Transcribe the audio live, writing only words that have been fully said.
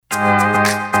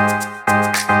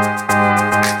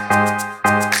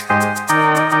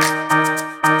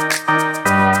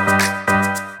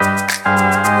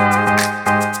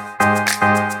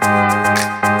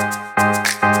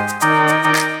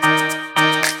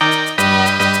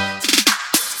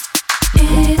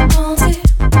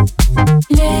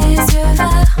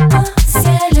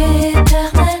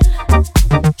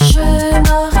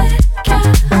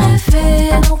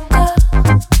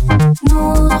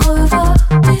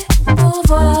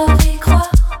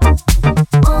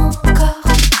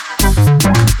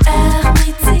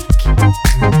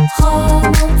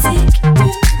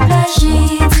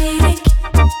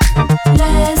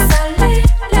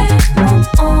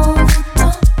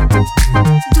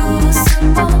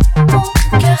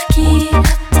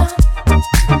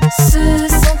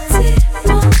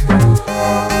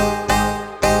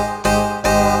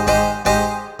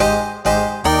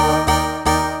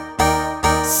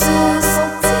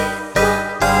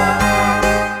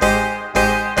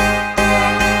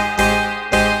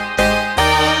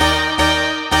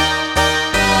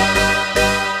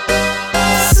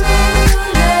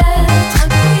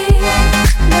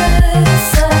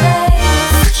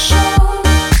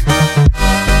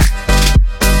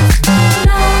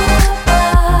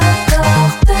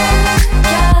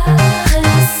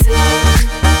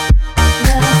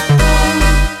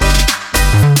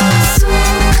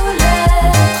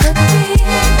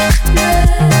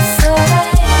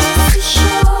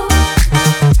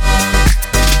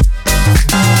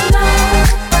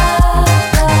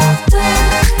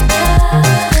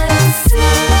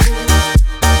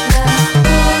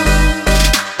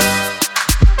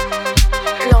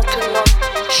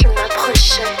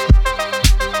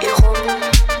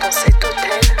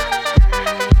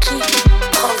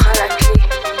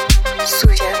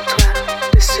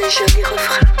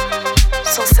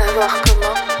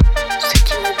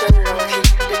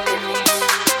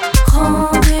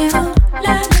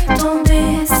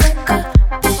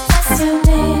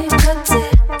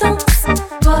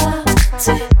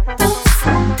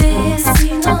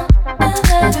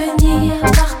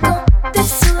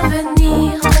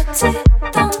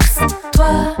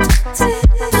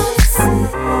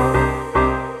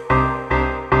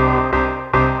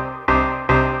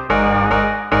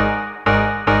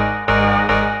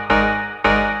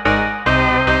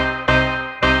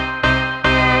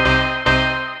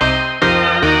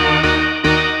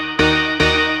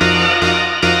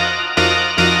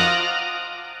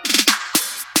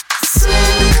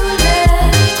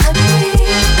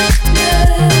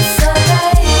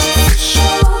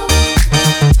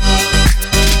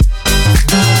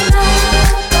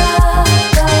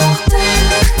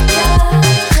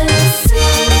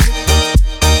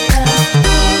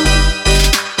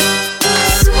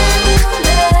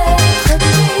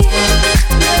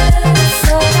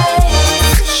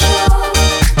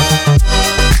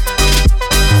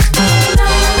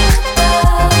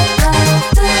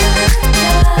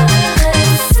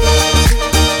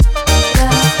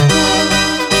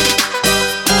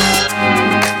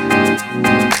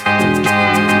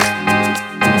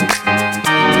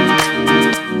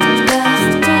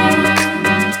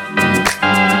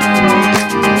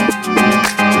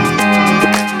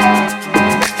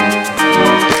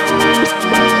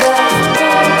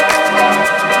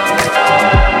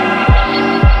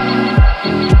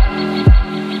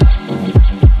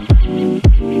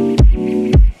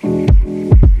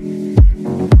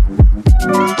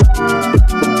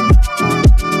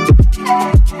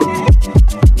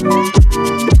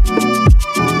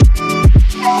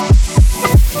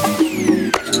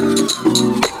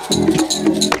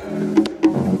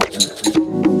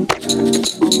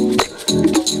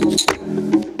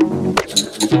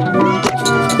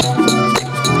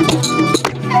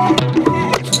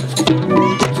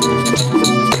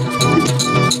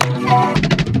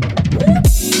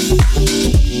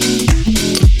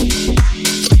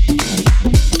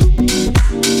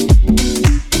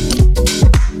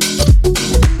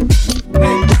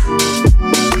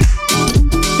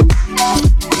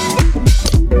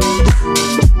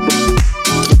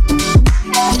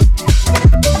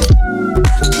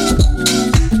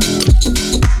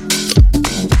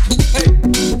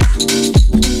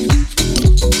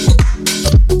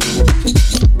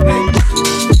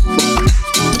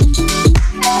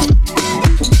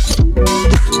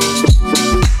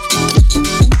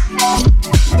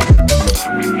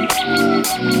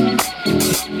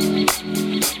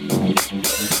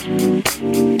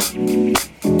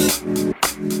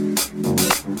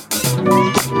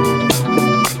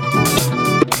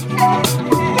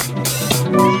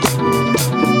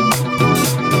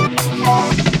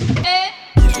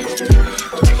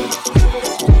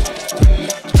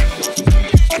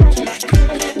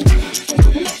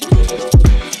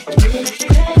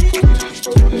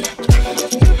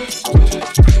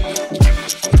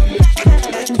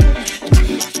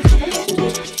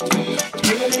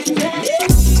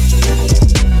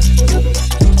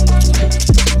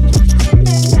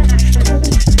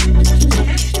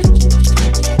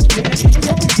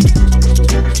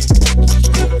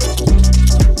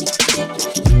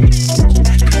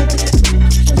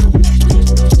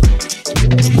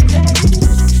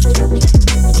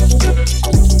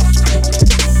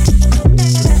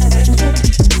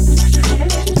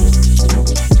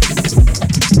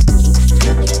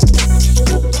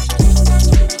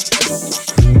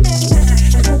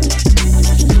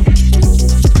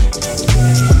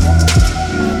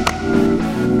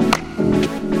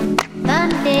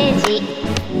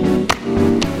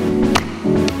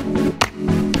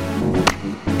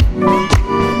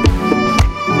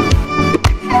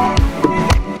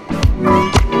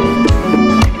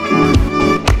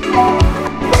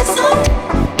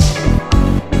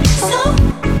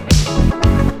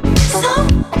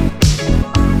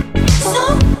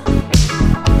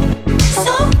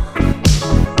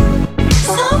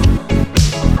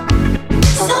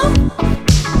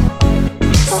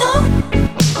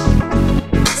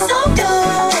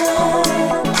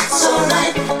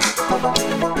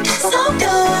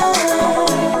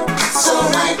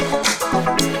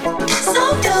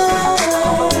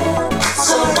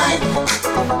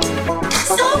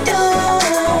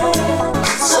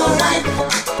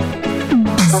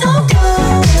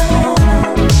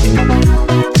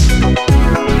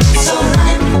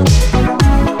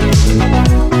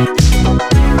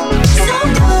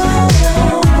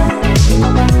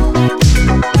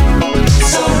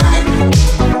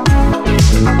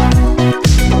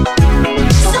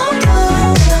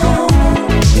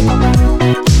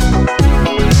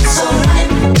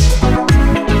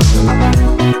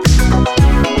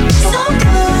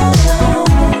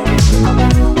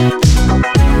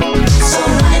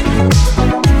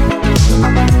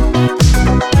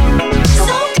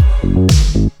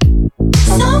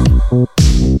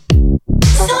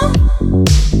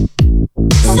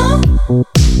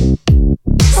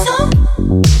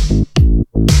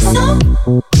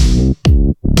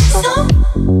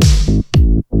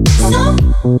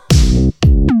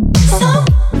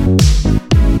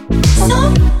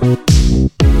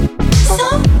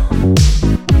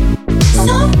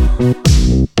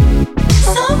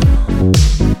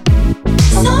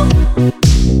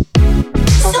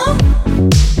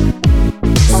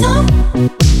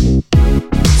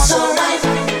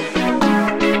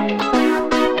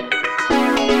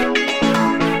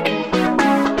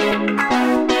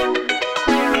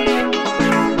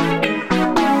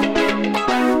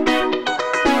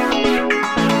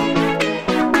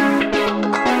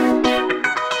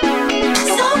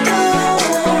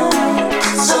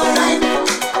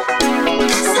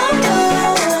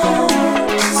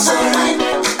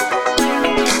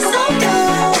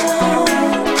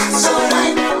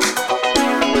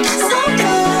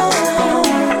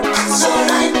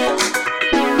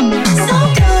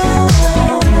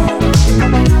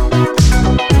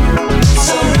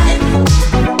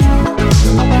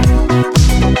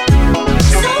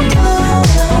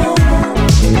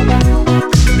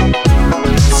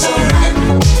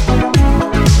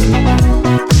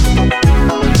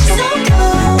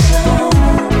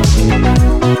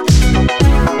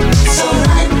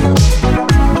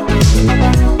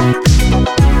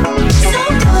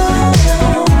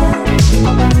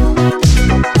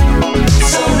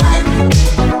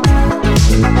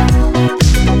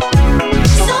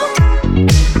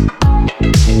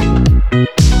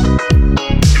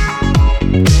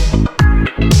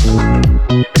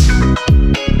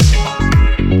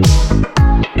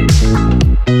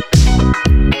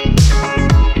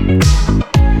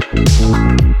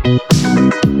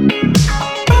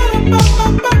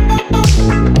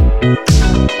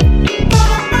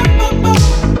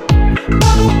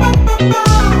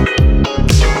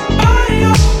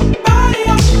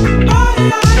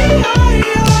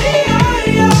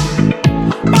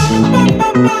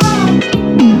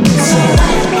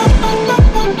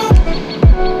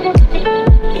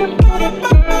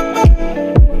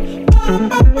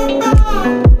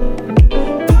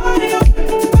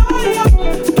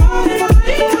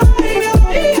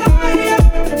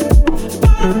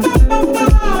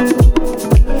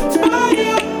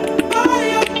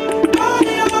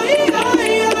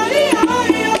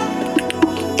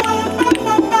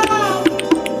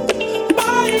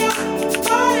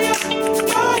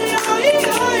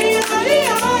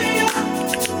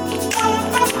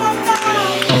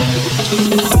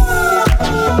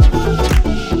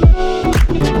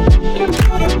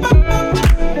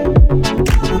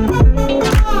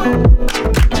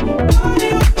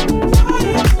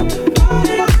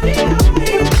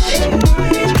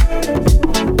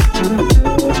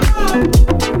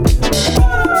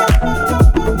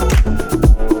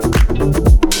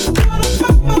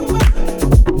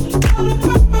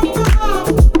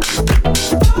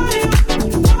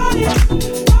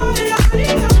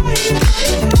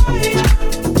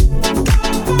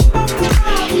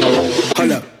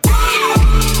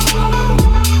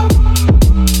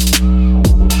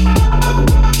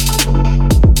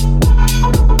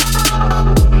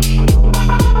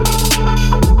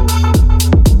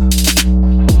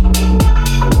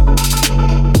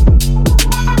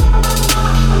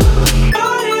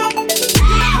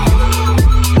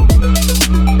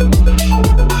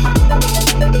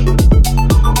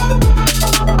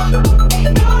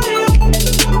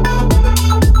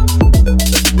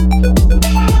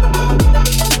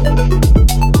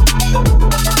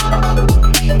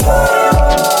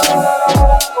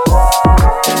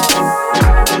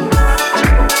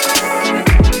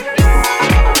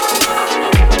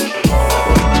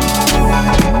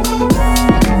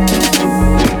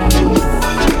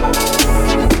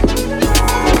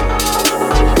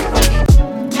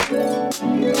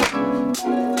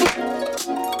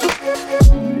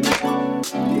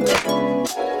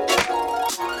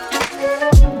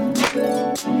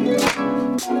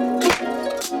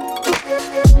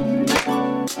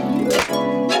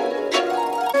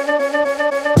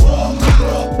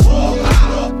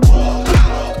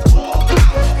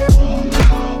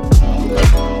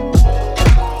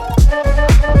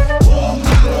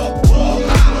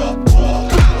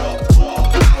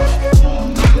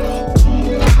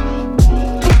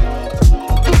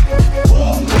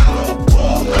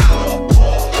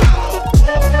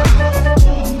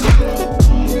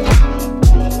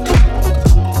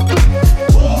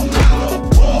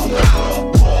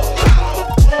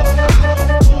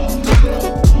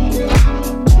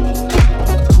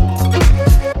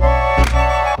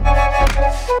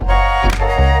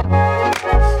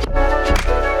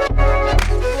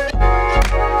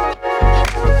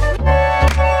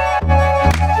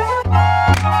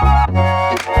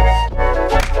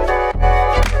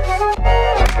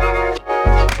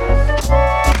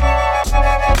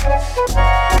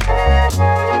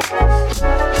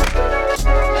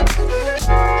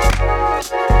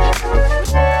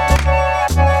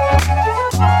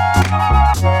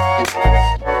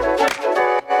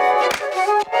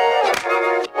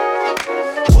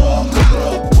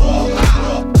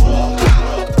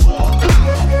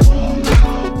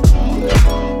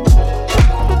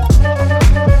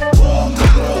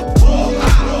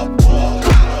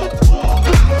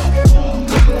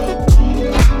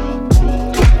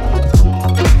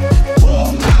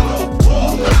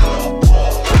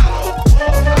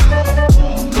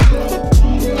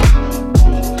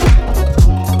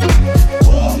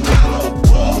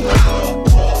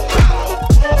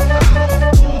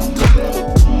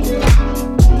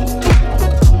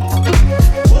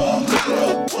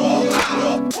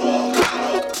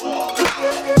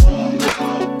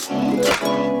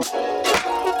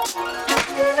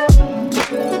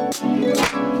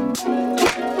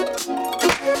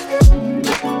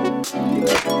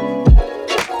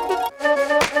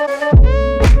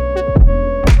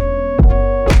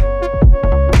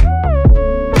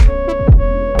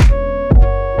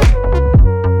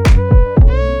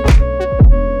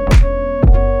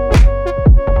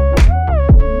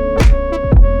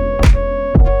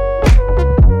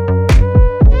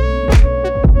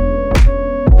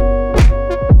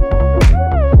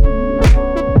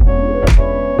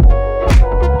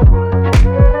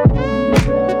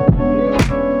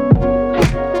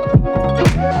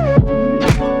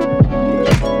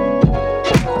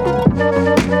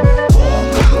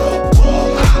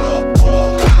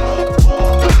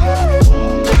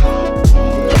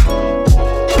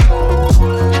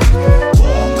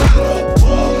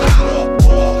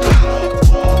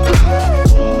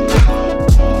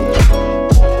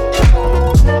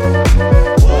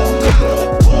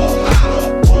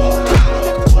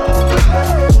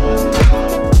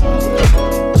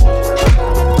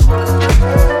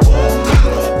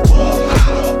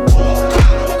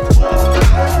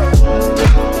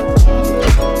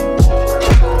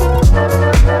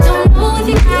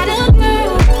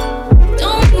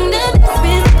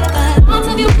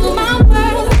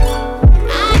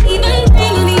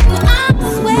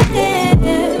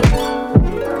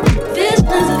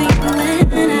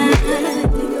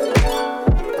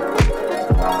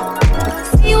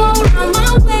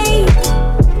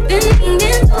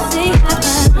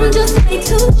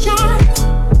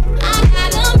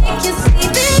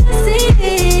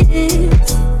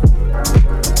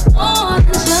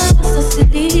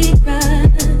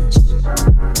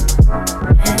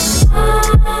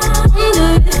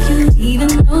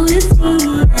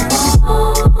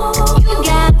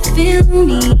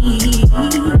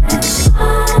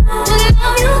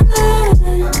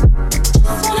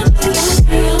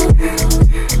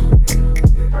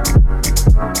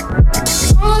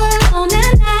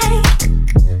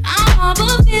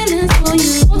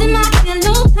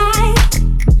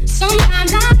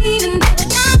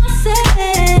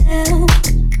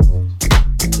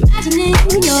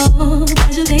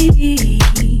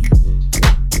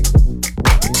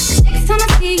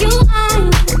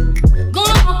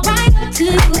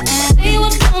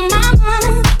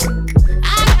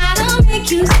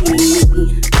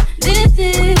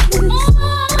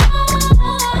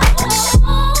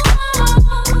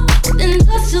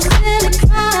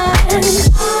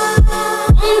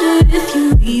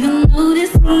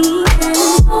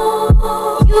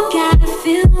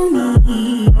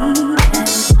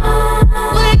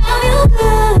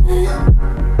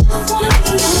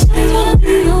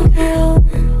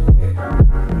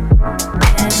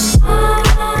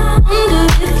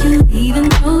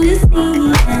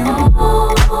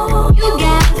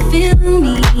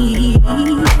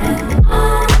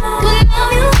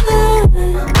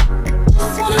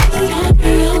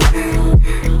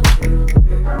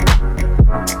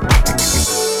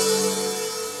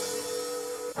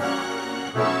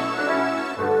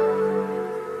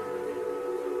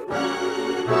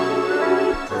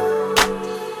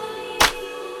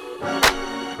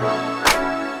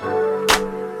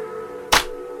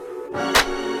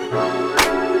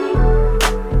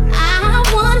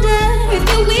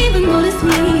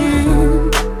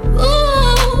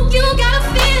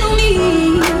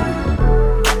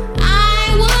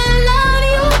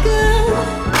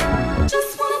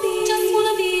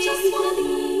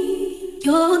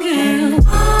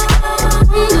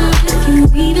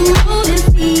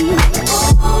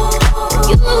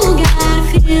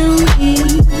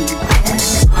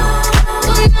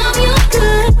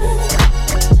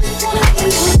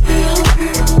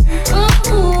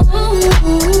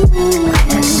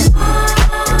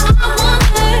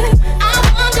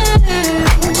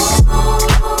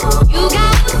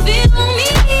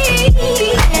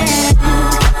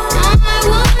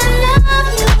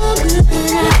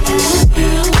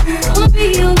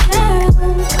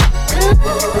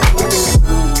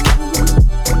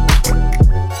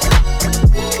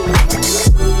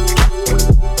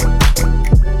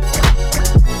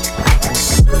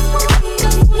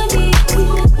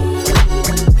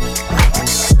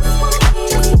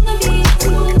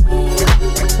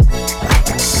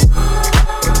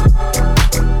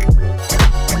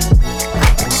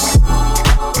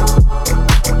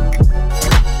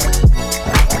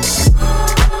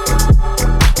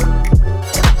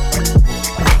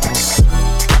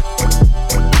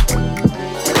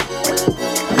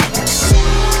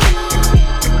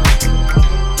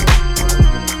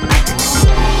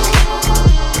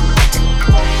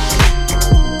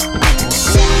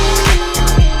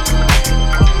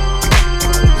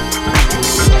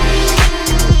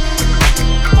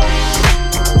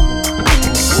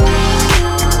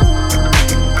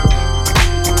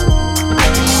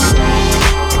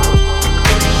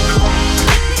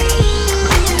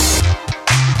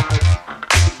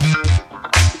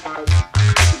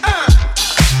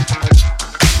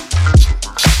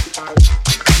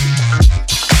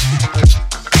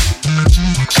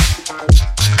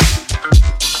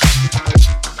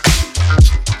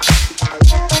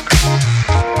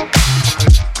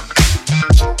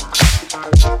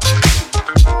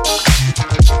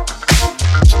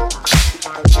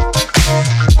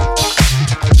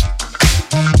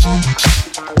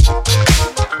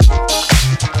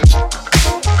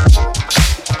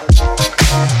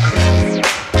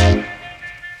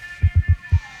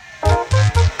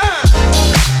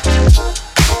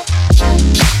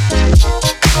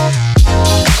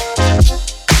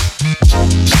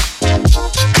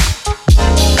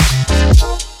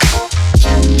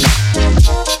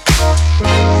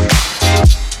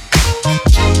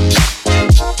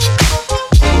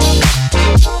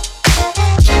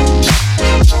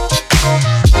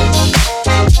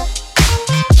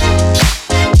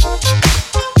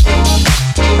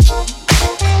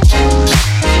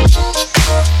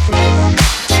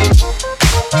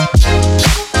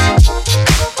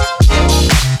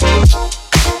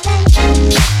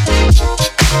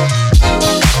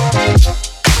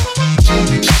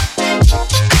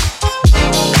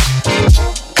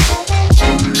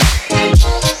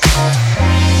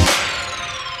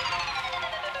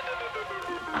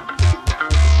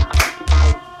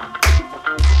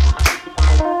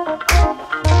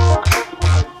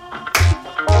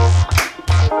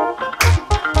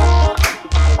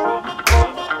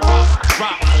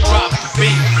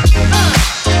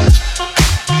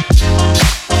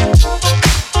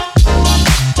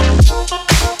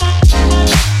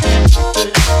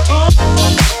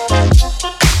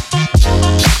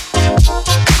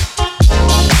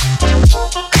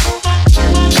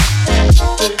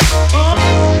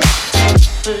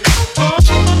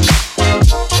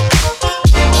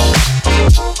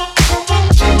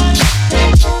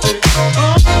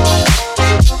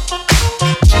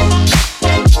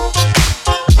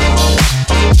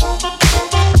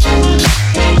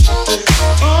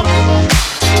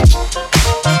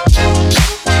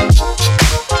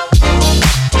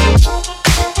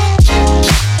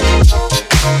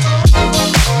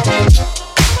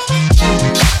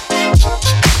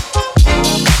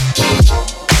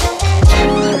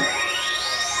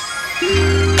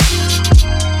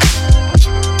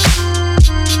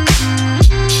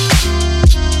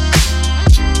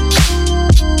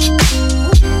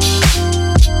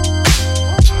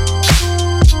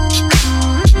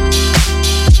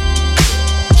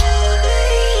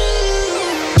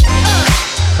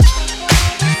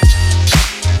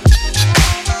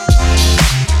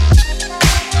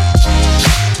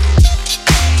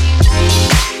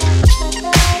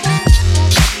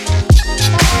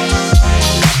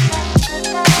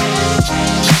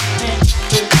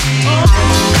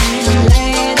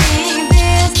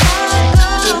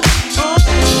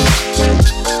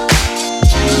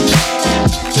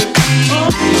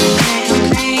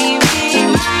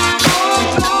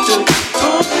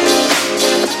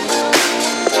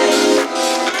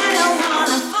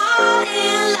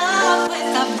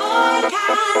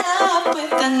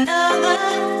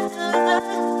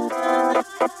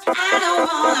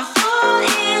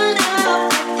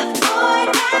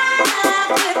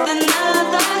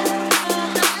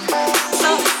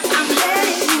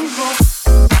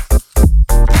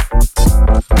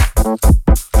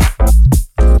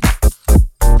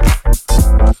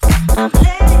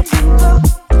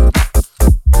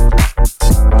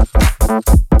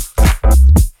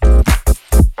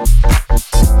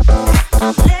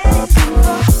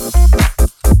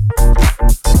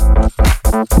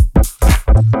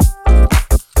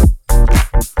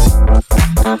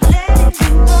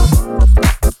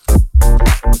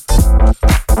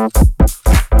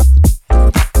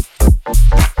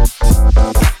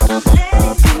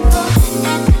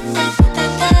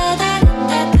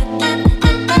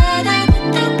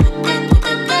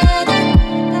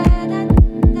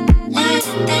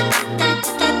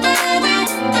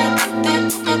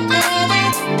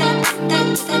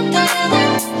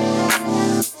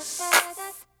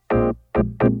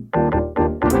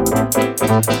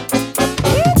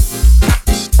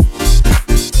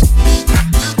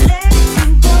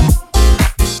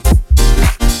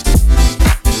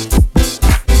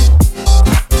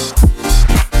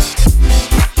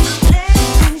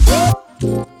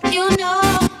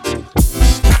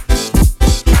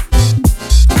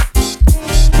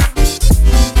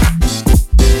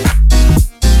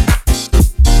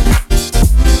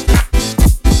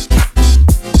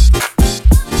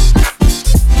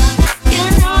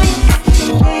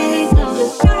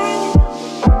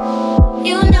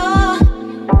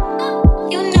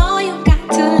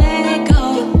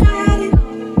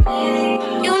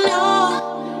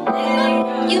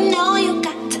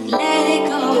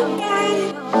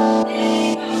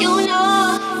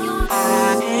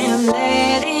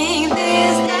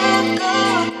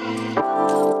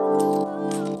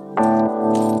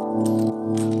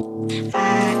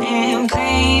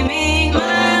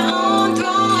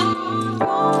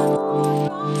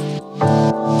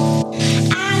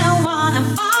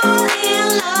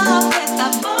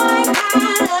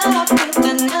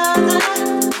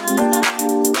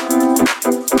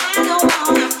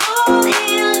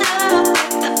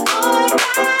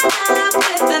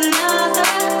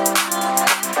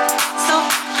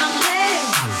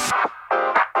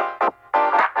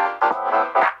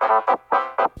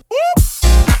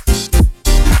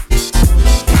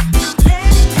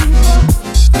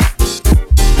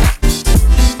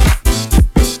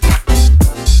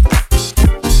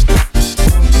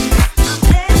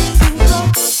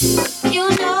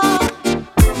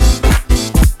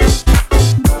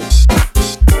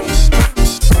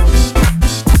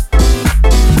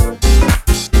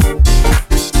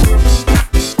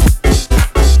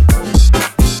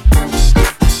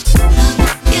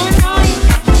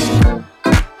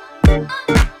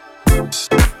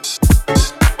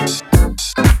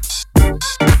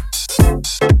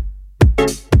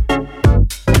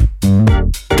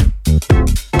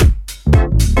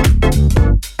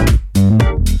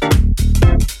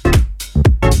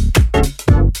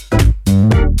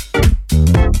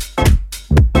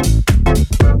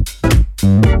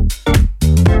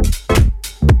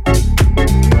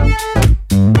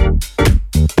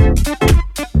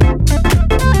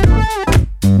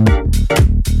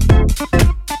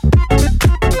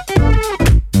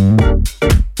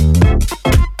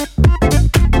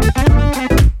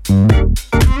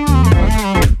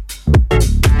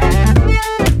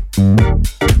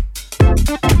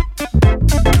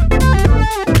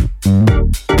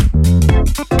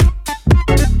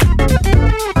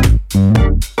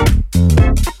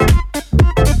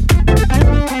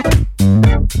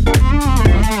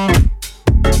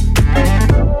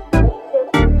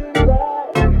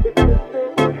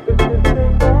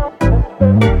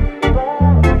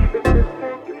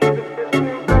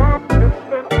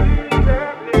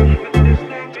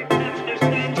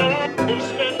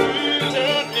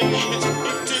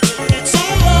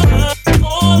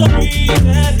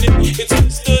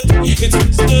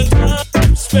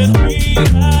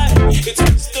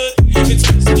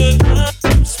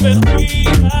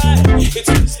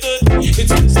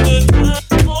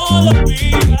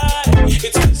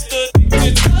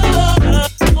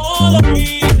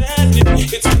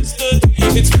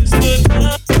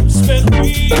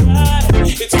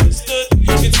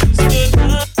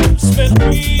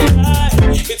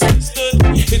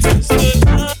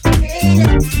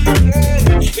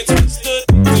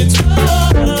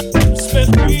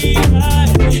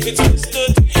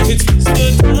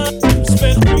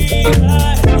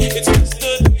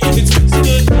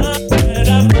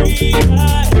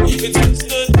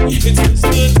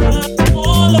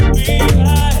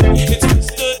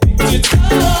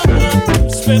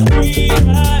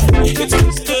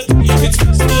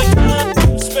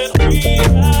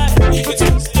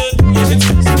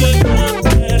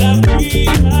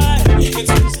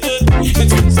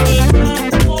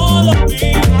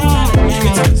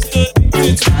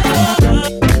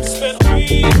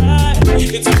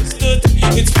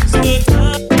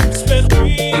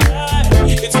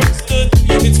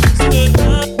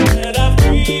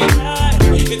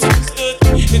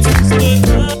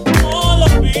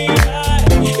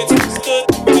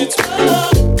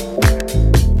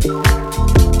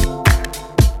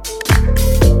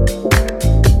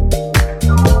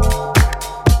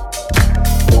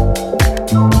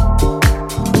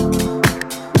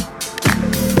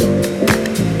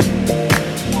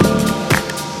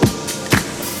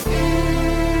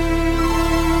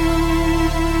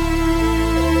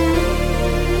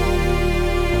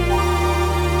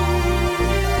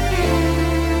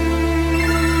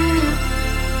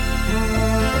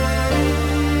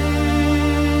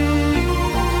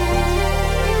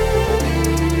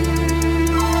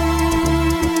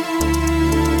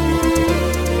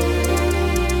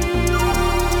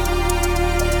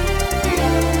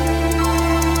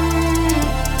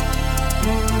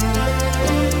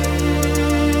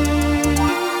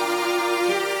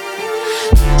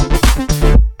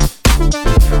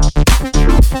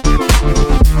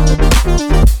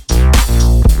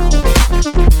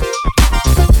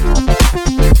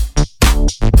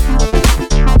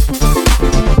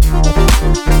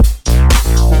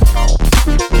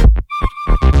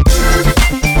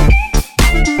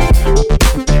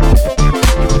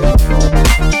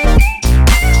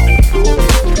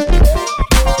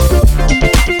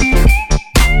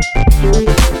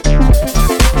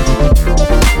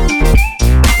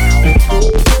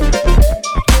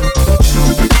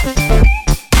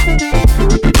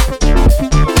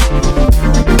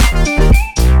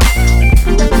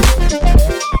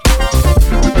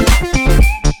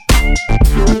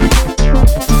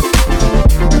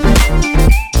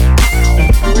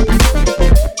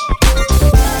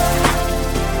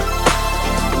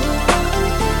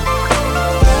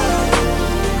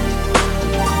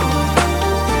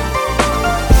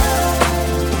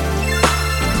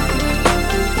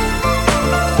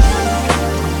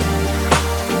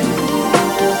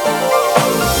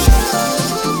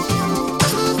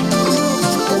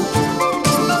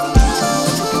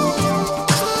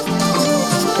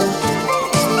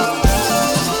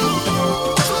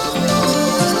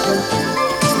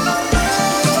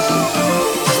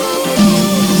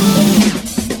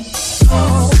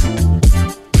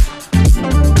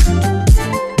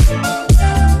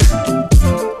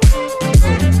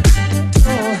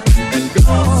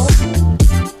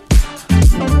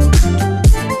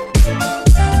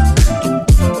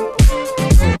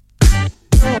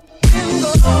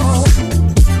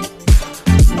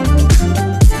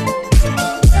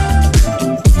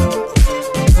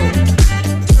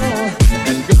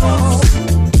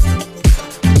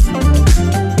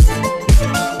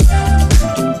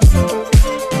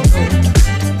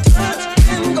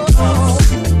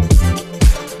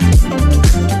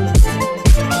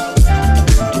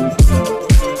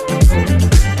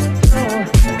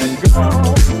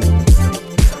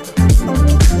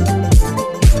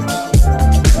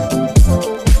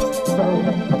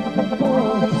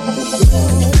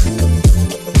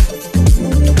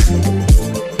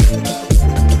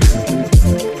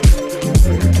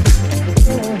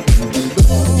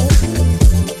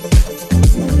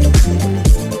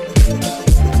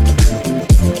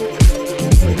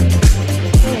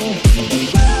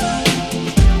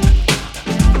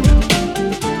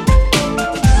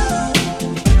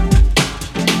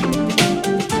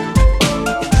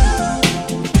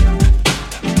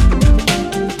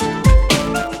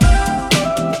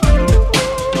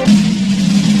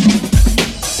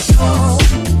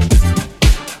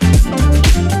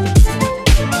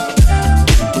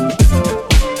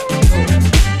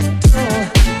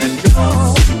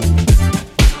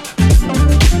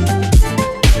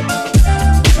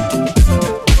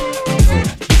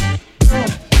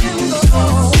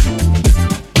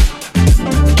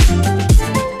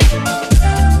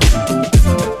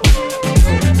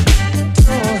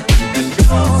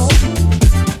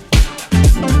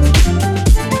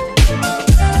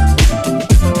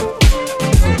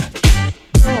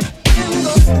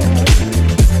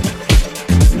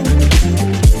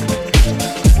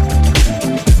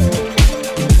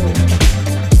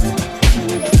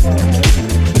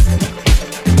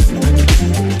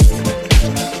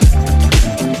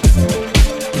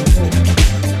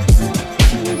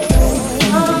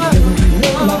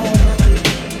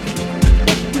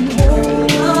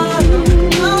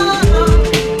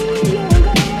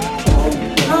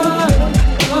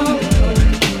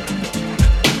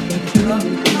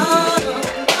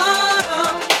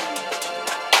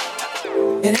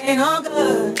It ain't all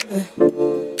good,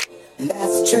 and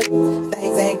that's true.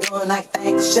 Things ain't going like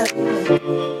things should.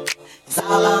 It's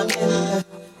all on you.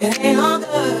 It ain't all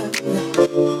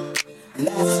good, and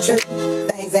that's true.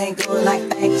 Things ain't going like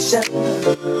things should.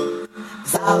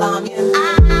 It's all on you.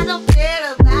 I don't care.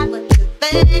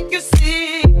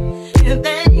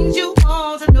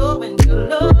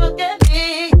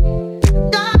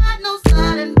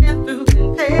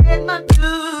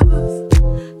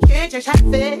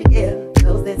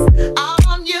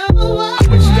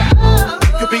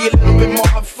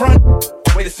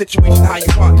 situation how you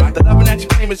want. The loving that you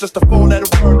claim is just a four-letter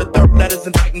word. The third letter's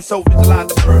indicting, so visualize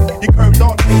the verb. You curved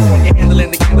all things when you're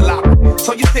handling the candelabra.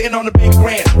 So you're sitting on the big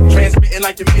grand, transmitting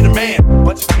like you made a man.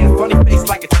 But you ain't a funny face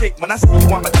like a chick. When I see you,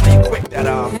 I'ma tell you quick that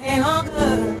it ain't all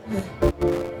good.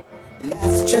 And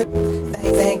that's true.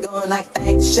 Things ain't going like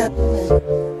things should.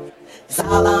 It's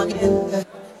all on you.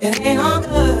 It ain't all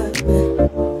good.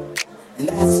 And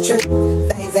that's true.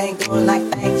 Things ain't going like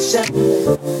things should.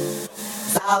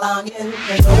 It's all on you.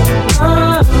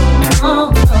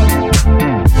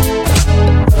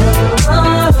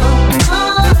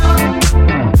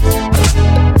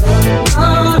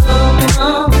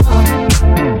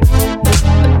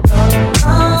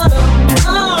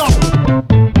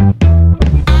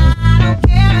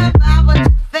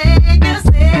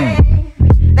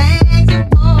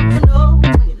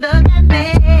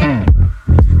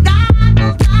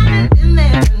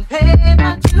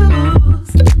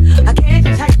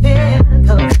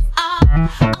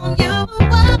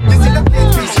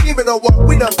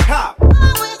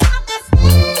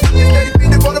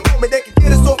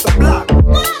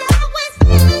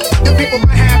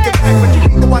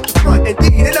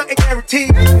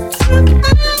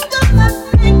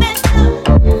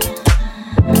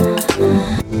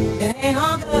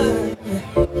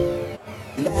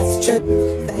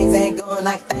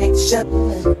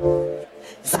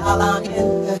 It's all on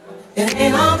you. It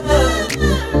ain't all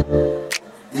good.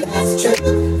 That's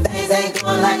true. Things ain't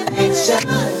going like things should.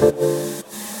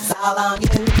 It's all on you.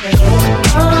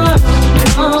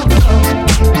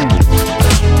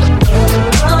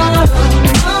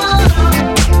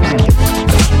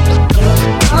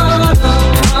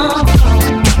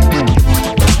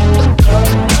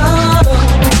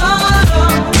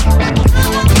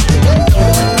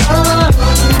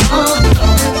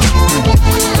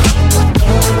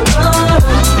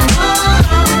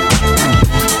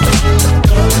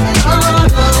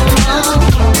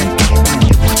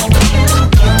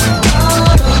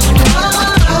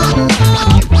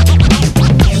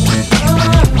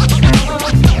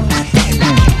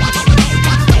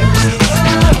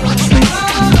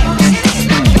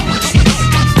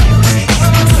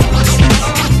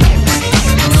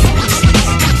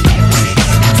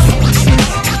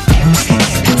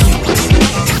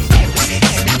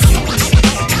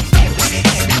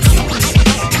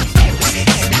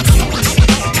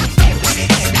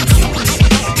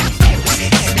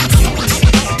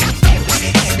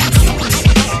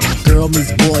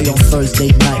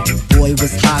 Thursday night, boy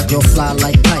was high, girl fly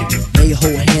like night. They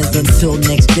hold hands until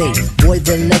next day. Boy,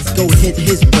 then let's go hit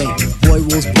his way. Boy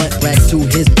rolls blunt rack to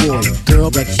his boys. Girl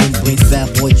erection brings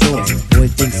bad boy joy. Boy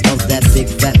thinks of that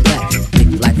big fat back,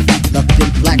 big black fat,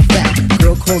 nothing black fat.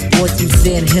 Girl calls boy to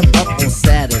stand him up on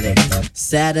Saturday.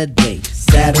 Saturday, it's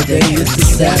a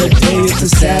Saturday, it's a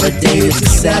Saturday, it's a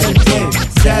Saturday.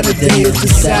 Saturday, it's a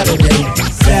Saturday,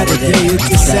 Saturday,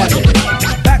 it's a Saturday.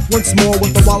 Once more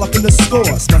with the wall up in the score.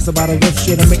 Smash about a riff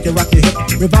shit and make you rock your hip.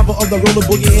 Revival of the roller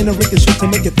boogie and a ricochet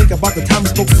to make you think about the time we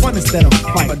spoke fun instead of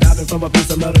fight. But diving from a piece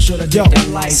of leather shoulda jumped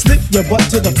that light. Slip your butt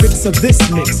to the fix of this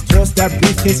mix. Toss that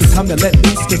briefcase, it's time to let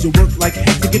loose. Cause you work like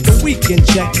heck to get the weekend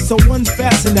check. So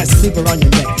unfasten that sleeper on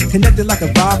your neck. Connected like a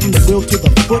vibe from the wheel to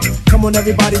the foot. Come on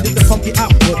everybody, get the funky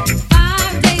output.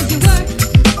 5 days you work,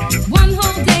 1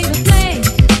 whole day to play.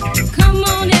 Come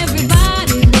on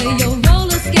everybody, wear your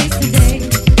roller skates today.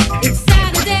 It's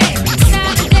Saturday,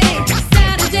 Saturday,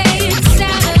 Saturday, it's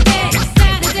Saturday,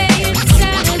 Saturday, it's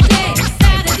Saturday,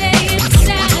 Saturday, it's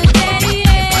Saturday,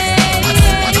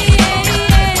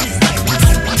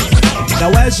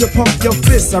 Now as you pump your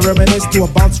fists, I reminisce to a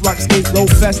bounce, rock, skate, roll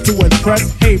fest to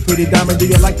impress. Hey pretty diamond, do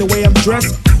you like the way I'm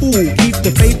dressed? Cool, keep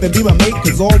the faith and be my mate,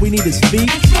 cause all we need is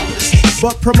feet.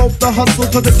 But promote the hustle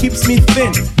cause it keeps me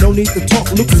thin. No need to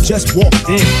talk, look who just walked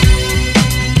in.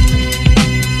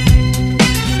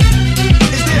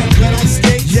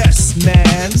 Yes,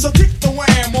 man. So kick the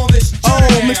wham on this jam.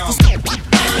 Oh, Mr.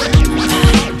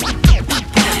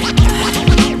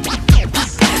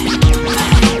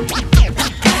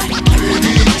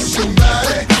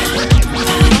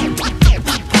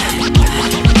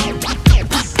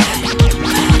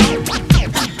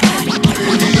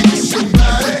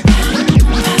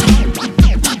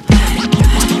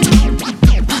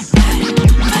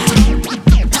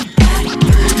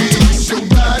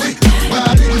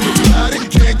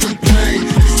 Can't complain.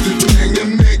 It's the thing that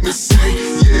make me say,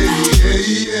 yeah, yeah.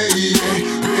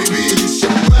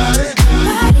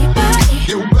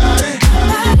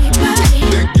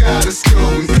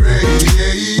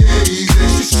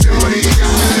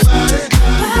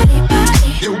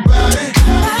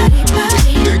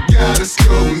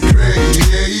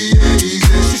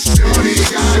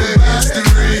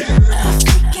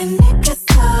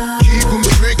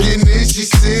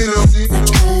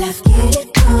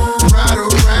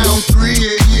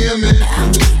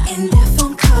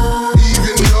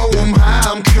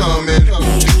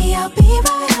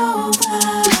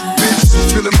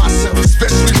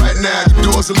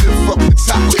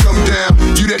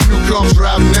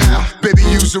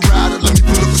 was a rider, let me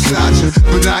pull up beside you.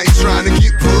 But I ain't trying to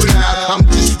get pulled out. I'm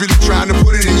just really trying to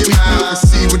put it in your mouth and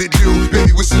see what it do.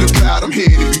 Baby, what's it about? I'm here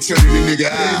to be turning the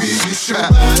nigga out. Baby, it's your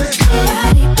body,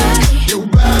 your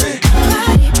body,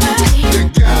 that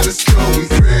got us going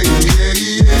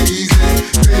crazy.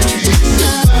 Baby, it's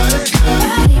your body,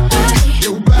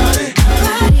 your body,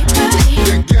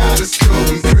 that got us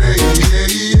going crazy.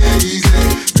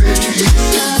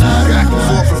 Back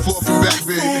and forth and back,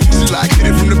 baby. She like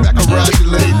hit it from the back, I ride you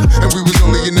later. And we was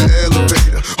only in the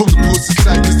elevator. Hold the pussy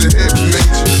tight cause the heavy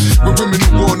nature. When women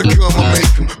don't wanna come, I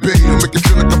make them. Bait them, make it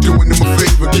feel like I'm doing them a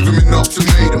favor. Give them an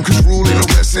ultimatum, cause rule ain't no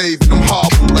West Haven. I'm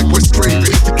horrible like West Craven.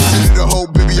 If you consider the whole,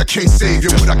 baby, I can't save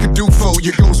you. What I can do for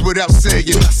you goes without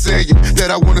saying. Not saying that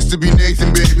I want us to be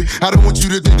Nathan, baby. I don't want you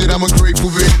to think that I'm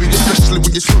ungrateful, baby. Especially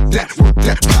when you work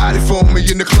that body for me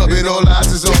in the club and all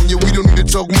eyes is on you. We don't need to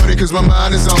talk money cause my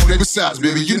mind is on it. Besides,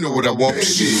 baby, you know what I want. Baby,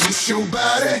 it's your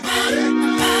body.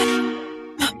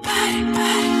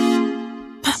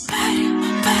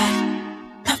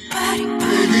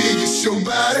 Baby, it's your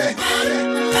body.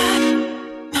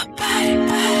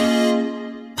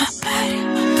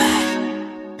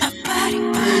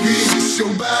 Baby, it's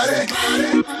your body.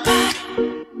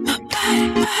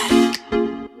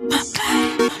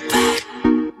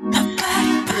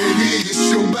 Baby,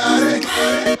 it's your body.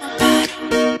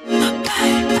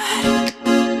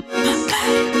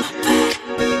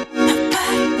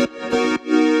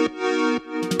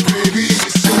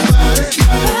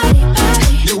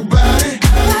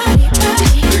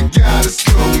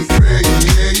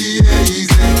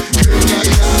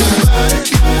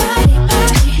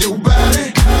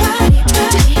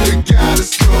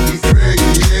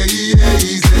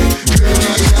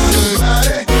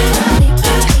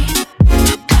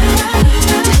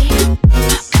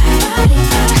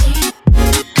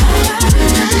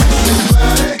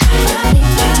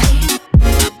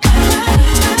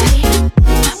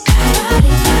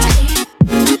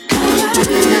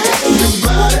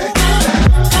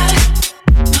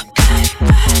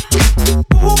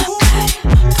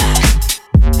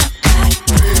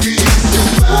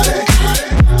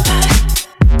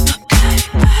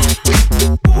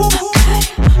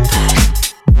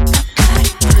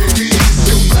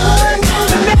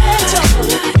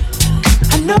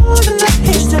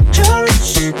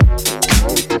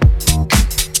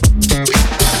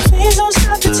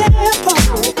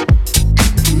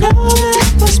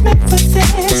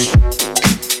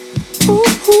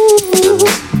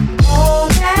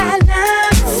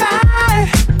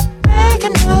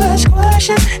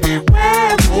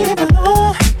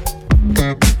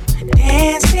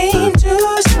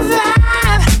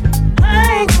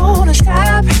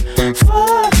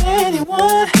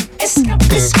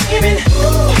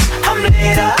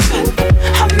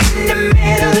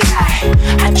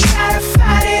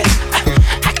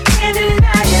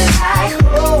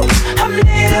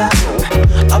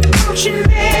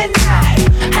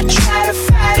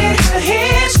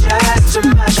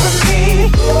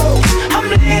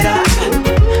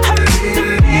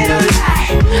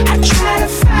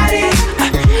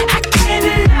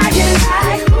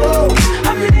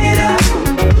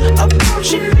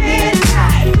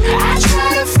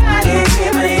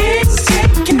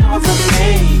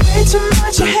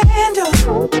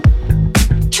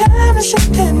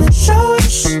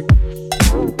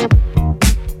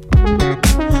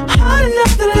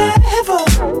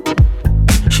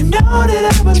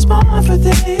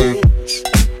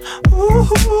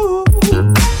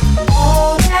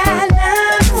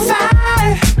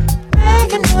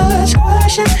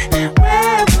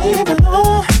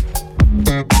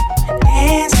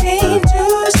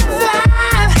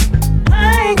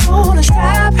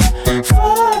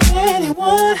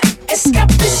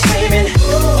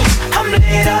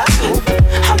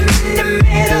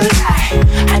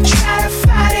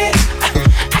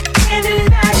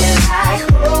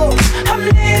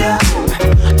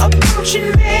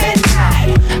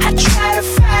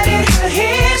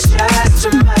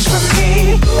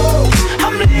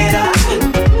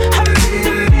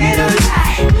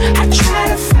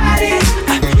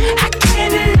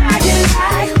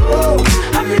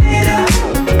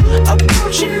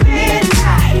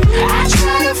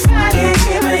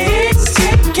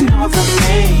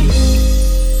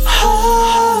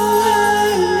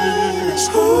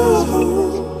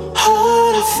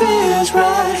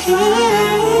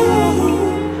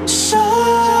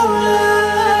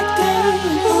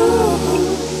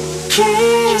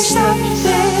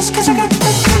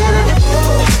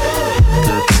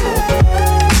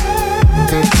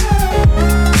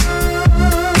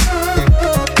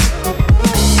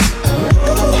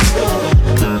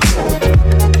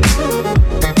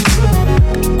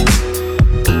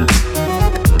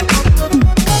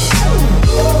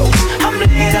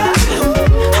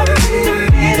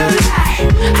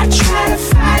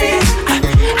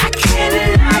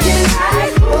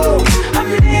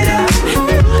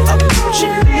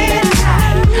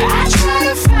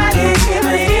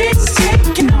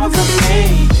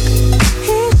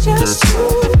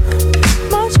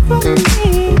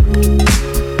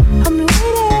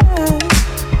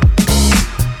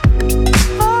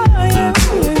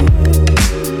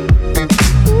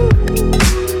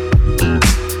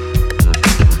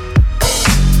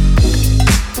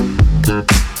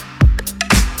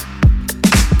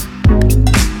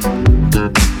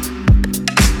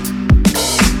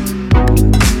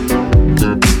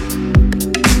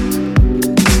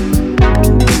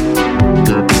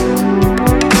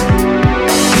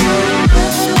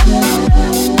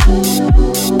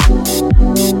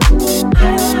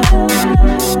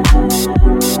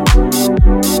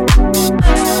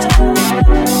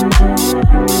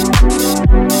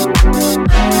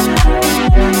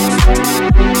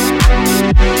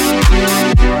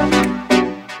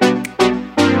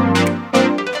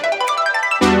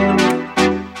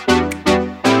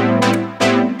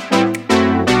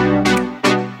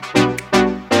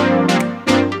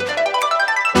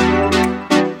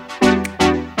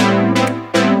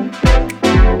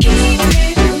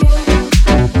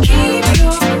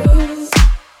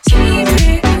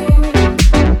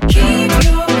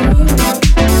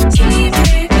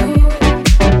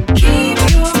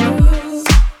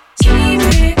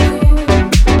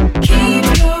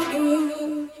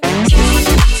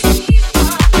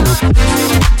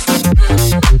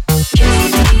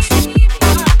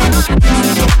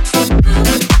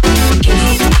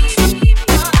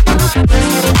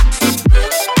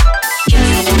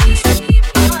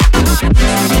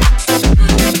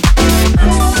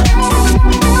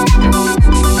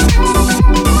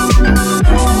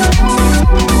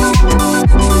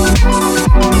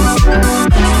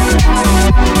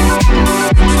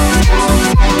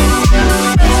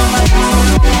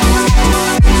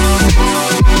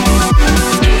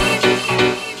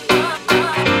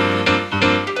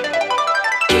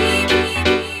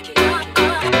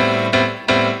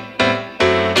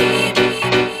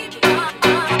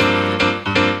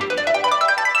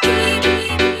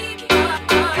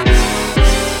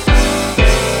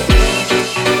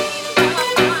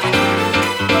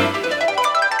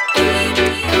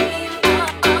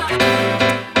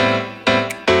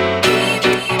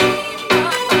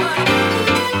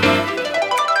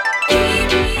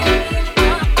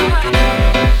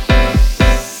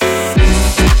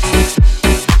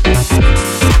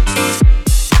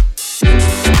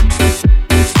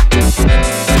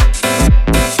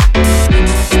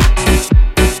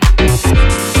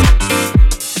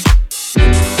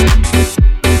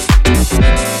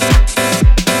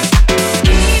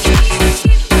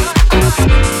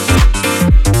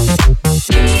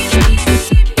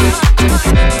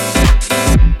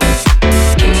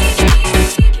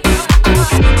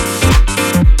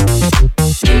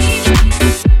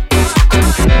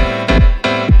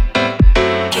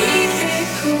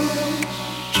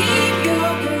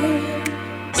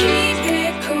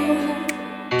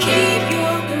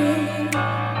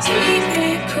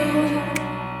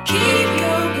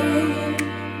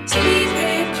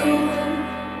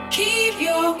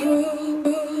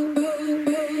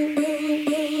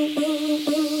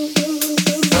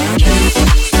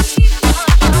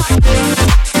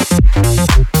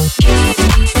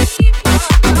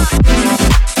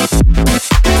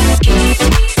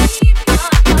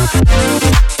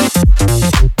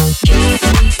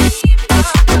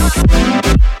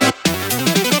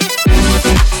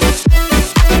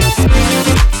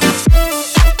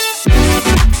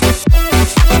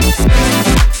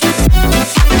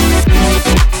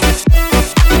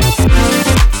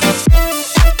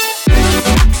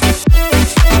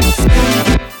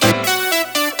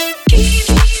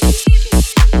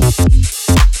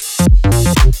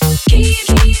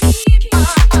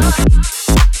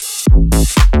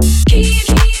 Keep